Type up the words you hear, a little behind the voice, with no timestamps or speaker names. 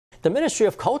The Ministry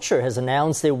of Culture has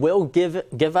announced they will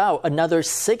give out another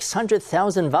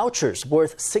 600,000 vouchers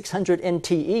worth 600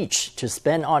 NT each to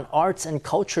spend on arts and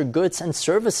culture goods and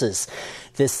services.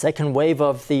 This second wave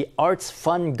of the Arts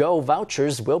Fund Go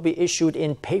vouchers will be issued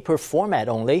in paper format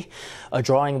only. A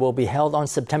drawing will be held on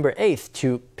September 8th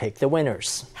to pick the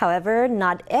winners. However,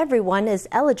 not everyone is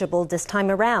eligible this time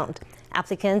around.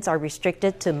 Applicants are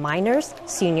restricted to minors,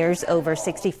 seniors over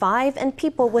 65, and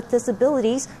people with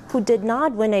disabilities who did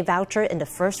not win a voucher in the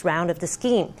first round of the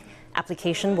scheme.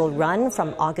 Application will run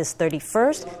from August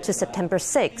 31st to September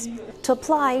 6th. To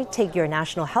apply, take your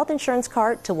national health insurance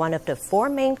card to one of the 4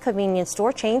 main convenience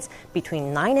store chains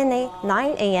between 9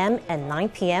 a.m. and 9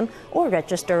 p.m. or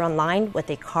register online with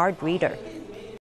a card reader.